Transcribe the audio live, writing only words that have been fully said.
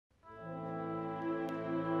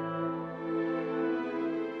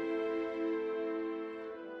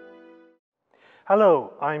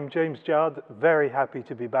Hello, I'm James Judd, very happy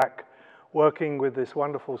to be back working with this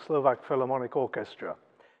wonderful Slovak Philharmonic Orchestra.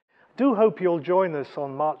 Do hope you'll join us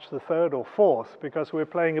on March the 3rd or 4th because we're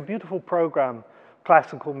playing a beautiful program,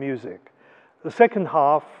 classical music. The second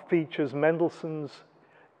half features Mendelssohn's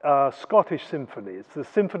Scottish Symphony. It's the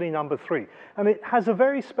Symphony No. 3, and it has a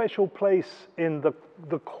very special place in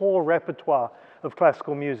the core repertoire of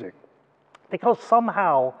classical music because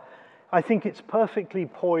somehow I think it's perfectly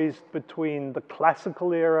poised between the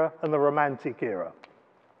classical era and the Romantic era.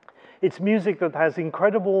 It's music that has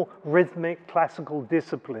incredible rhythmic classical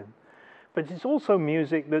discipline, but it's also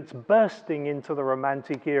music that's bursting into the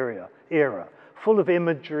Romantic era, full of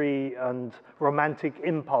imagery and romantic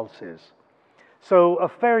impulses. So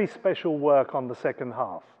a very special work on the second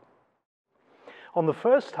half. On the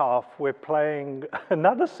first half, we're playing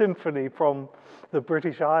another symphony from the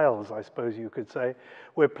British Isles, I suppose you could say.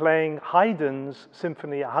 We're playing Haydn's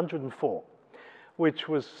Symphony 104, which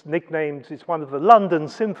was nicknamed, it's one of the London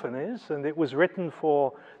symphonies, and it was written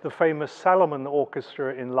for the famous Salomon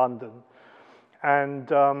Orchestra in London, and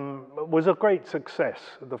was a great success,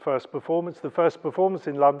 the first performance. The first performance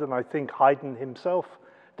in London, I think Haydn himself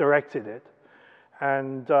directed it.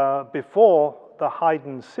 And before the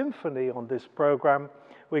Haydn Symphony on this program,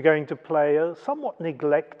 we're going to play a somewhat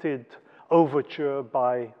neglected overture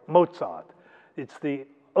by Mozart. It's the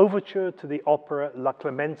overture to the opera La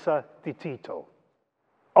Clemenza di Tito.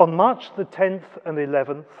 On March the 10th and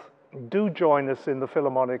 11th, do join us in the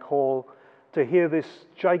Philharmonic Hall to hear this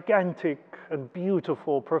gigantic and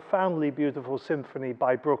beautiful, profoundly beautiful symphony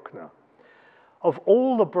by Bruckner. Of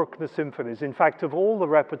all the Bruckner symphonies, in fact, of all the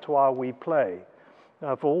repertoire we play,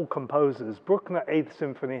 for all composers, Bruckner 8th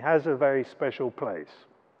Symphony has a very special place.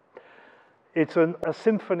 It's a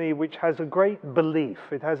symphony which has a great belief.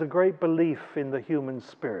 It has a great belief in the human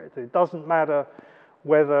spirit. It doesn't matter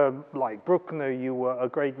whether, like Bruckner, you were a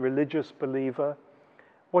great religious believer.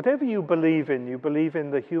 Whatever you believe in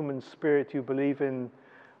the human spirit, you believe in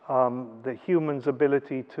the human's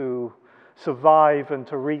ability to survive and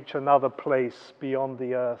to reach another place beyond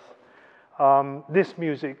the earth. This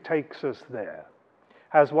music takes us there.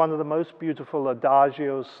 Has one of the most beautiful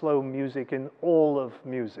adagios, slow music in all of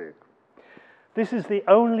music. This is the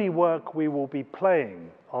only work we will be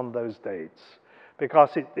playing on those dates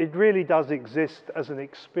because it really does exist as an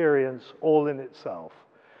experience all in itself.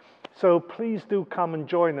 So please do come and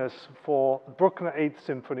join us for Bruckner 8th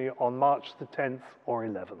Symphony on March the 10th or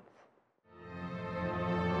 11th.